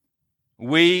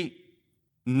 We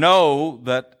know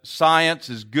that science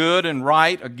is good and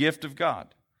right, a gift of God.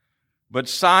 But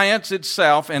science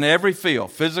itself in every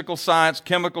field, physical science,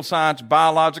 chemical science,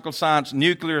 biological science,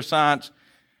 nuclear science,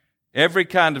 every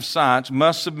kind of science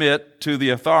must submit to the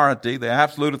authority, the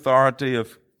absolute authority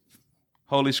of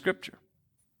Holy Scripture,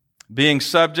 being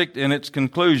subject in its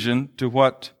conclusion to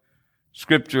what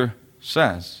Scripture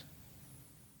says.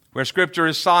 Where Scripture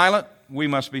is silent, we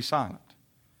must be silent.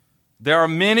 There are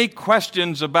many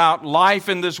questions about life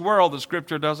in this world that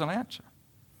Scripture doesn't answer.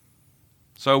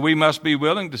 So we must be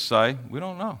willing to say, we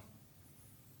don't know.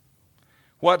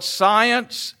 What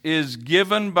science is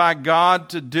given by God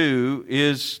to do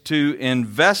is to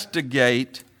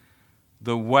investigate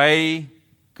the way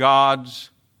God's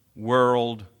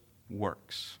world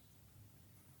works.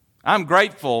 I'm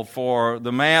grateful for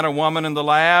the man or woman in the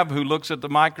lab who looks at the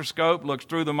microscope, looks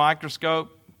through the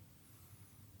microscope,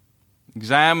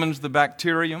 examines the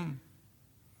bacterium,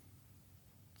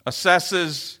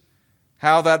 assesses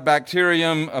how that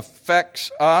bacterium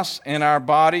affects us in our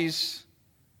bodies,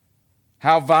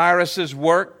 how viruses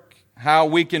work, how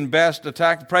we can best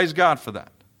attack. Praise God for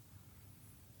that.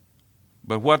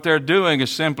 But what they're doing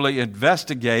is simply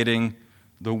investigating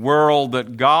the world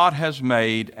that God has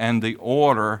made and the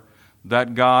order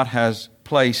that God has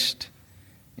placed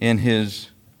in His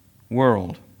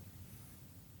world.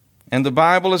 And the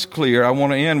Bible is clear. I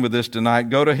want to end with this tonight.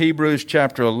 Go to Hebrews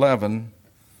chapter 11.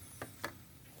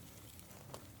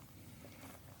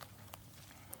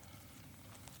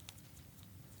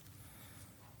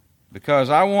 Because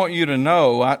I want you to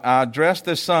know, I addressed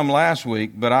this some last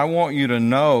week, but I want you to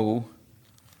know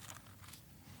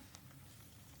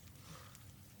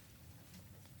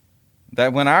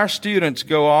that when our students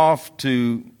go off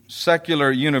to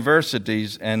secular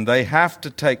universities and they have to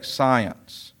take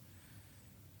science,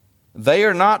 they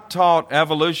are not taught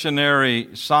evolutionary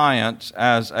science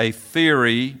as a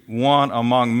theory, one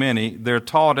among many. They're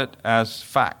taught it as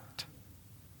fact.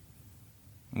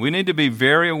 We need to be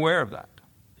very aware of that.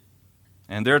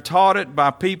 And they're taught it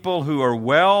by people who are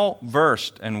well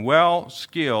versed and well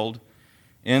skilled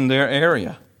in their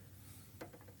area.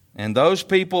 And those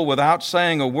people, without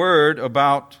saying a word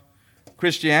about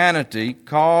Christianity,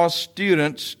 cause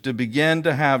students to begin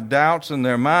to have doubts in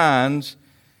their minds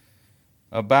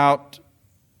about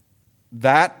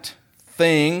that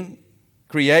thing,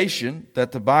 creation,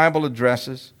 that the Bible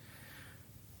addresses,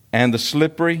 and the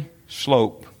slippery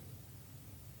slope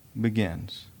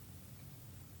begins.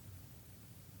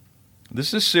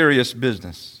 This is serious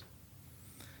business.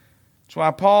 That's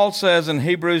why Paul says in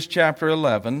Hebrews chapter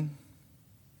 11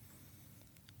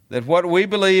 that what we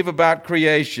believe about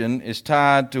creation is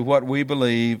tied to what we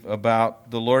believe about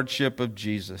the lordship of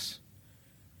Jesus.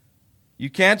 You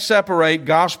can't separate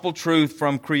gospel truth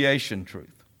from creation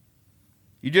truth.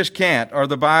 You just can't, or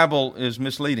the Bible is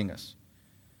misleading us.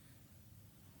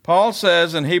 Paul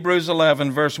says in Hebrews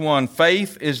 11, verse 1,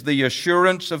 faith is the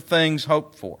assurance of things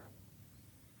hoped for.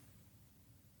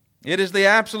 It is the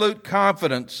absolute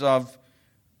confidence of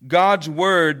God's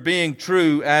Word being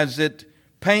true as it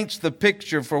paints the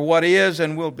picture for what is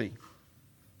and will be.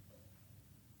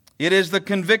 It is the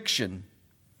conviction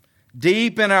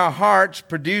deep in our hearts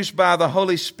produced by the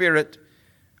Holy Spirit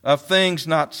of things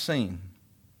not seen.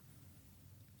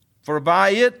 For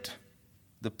by it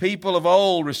the people of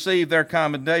old received their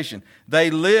commendation.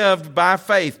 They lived by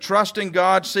faith, trusting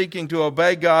God, seeking to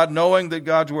obey God, knowing that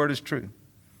God's Word is true.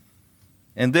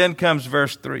 And then comes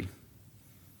verse 3.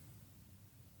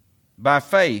 By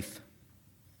faith,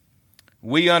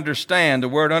 we understand. The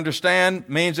word understand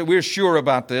means that we're sure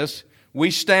about this.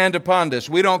 We stand upon this.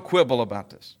 We don't quibble about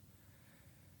this.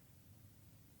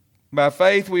 By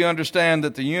faith, we understand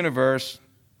that the universe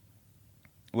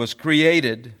was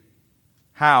created.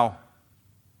 How?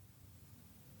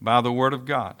 By the Word of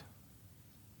God.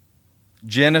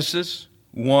 Genesis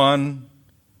 1,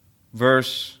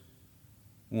 verse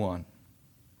 1.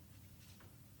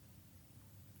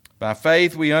 By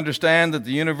faith we understand that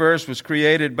the universe was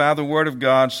created by the Word of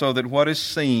God, so that what is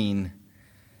seen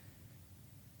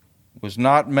was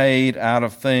not made out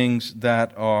of things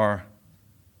that are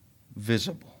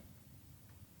visible.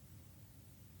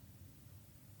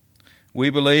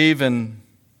 We believe in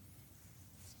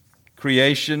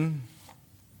creation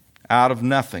out of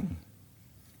nothing.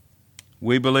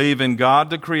 We believe in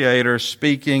God the Creator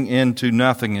speaking into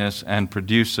nothingness and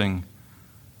producing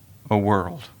a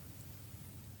world.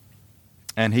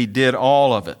 And He did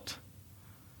all of it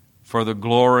for the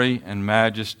glory and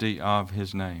majesty of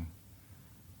His name.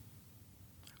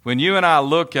 When you and I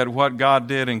look at what God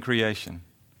did in creation,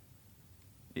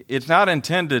 it's not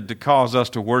intended to cause us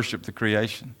to worship the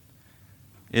creation.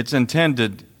 It's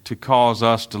intended to cause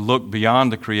us to look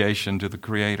beyond the creation to the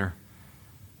Creator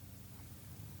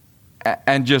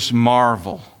and just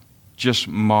marvel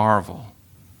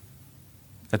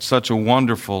at such a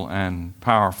wonderful and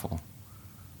powerful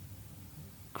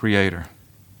Creator.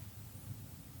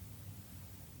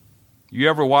 You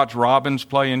ever watch robins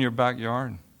play in your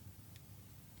backyard?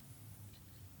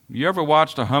 You ever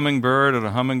watched a hummingbird at a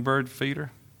hummingbird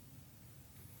feeder?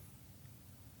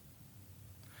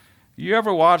 You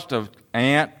ever watched an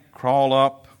ant crawl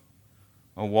up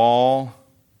a wall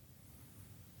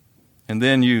and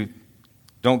then you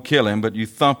don't kill him, but you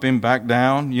thump him back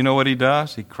down? You know what he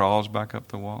does? He crawls back up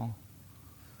the wall.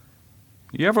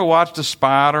 You ever watched a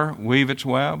spider weave its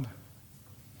web?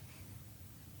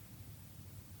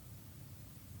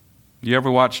 You ever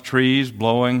watch trees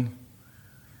blowing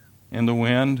in the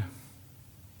wind?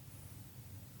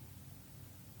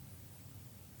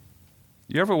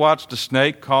 You ever watched a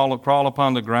snake crawl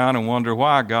upon the ground and wonder,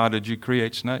 why, God, did you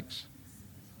create snakes?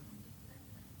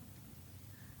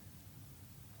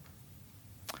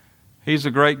 He's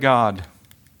a great God,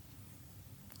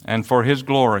 and for His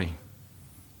glory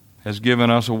has given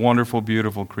us a wonderful,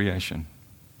 beautiful creation,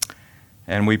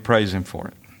 and we praise Him for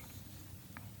it.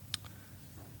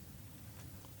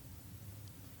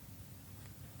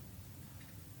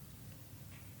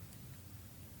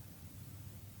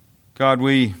 God,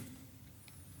 we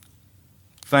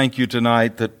thank You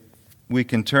tonight that we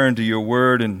can turn to Your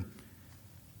Word and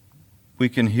we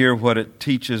can hear what it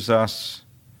teaches us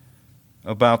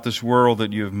about this world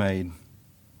that You have made.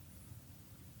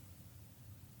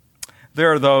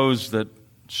 There are those that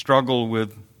struggle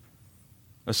with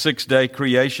a 6-day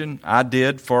creation. I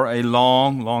did for a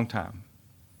long, long time.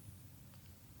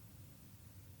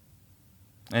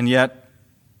 And yet,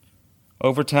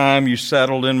 over time, You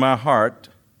settled in my heart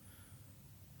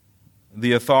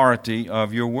the authority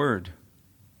of Your Word.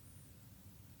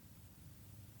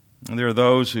 And there are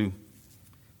those who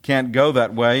can't go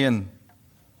that way, and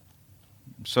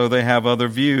so they have other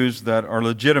views that are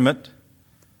legitimate.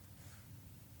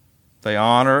 They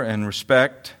honor and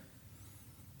respect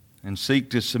and seek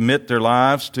to submit their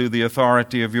lives to the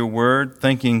authority of Your Word,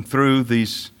 thinking through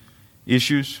these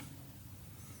issues.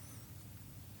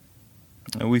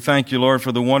 And we thank You, Lord,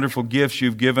 for the wonderful gifts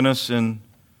You've given us in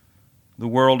the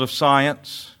world of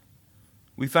science.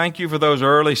 We thank You for those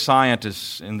early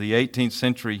scientists in the 18th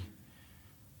century,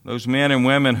 those men and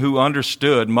women who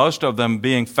understood, most of them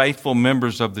being faithful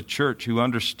members of the church, who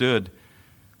understood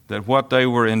that what they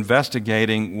were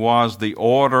investigating was the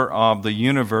order of the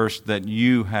universe that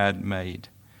You had made.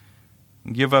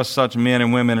 Give us such men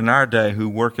and women in our day who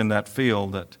work in that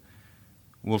field that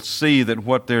will see that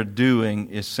what they're doing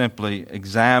is simply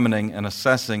examining and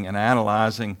assessing and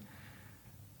analyzing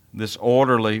this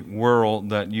orderly world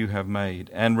that You have made.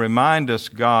 And remind us,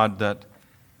 God, that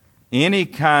any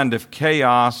kind of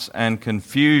chaos and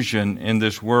confusion in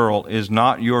this world is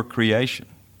not Your creation.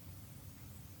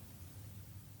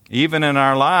 Even in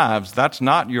our lives, that's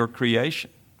not Your creation.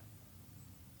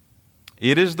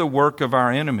 It is the work of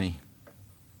our enemy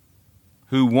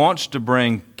who wants to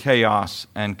bring chaos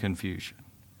and confusion.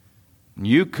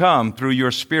 You come through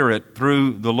Your Spirit,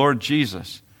 through the Lord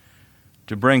Jesus,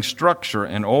 to bring structure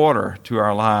and order to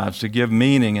our lives, to give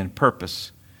meaning and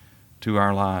purpose to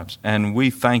our lives. And we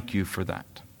thank You for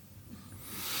that.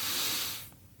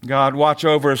 God, watch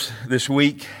over us this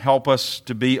week. Help us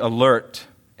to be alert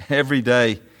every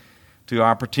day to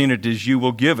opportunities You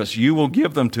will give us. You will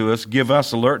give them to us. Give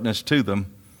us alertness to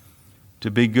them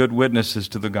to be good witnesses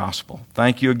to the gospel.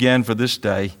 Thank You again for this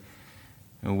day.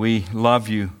 And we love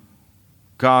You.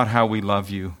 God, how we love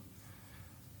You.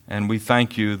 And we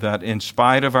thank You that in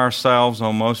spite of ourselves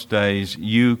on most days,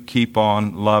 You keep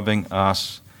on loving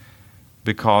us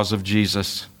because of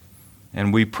Jesus.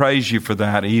 And we praise You for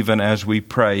that, even as we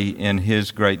pray in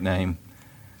His great name.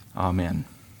 Amen.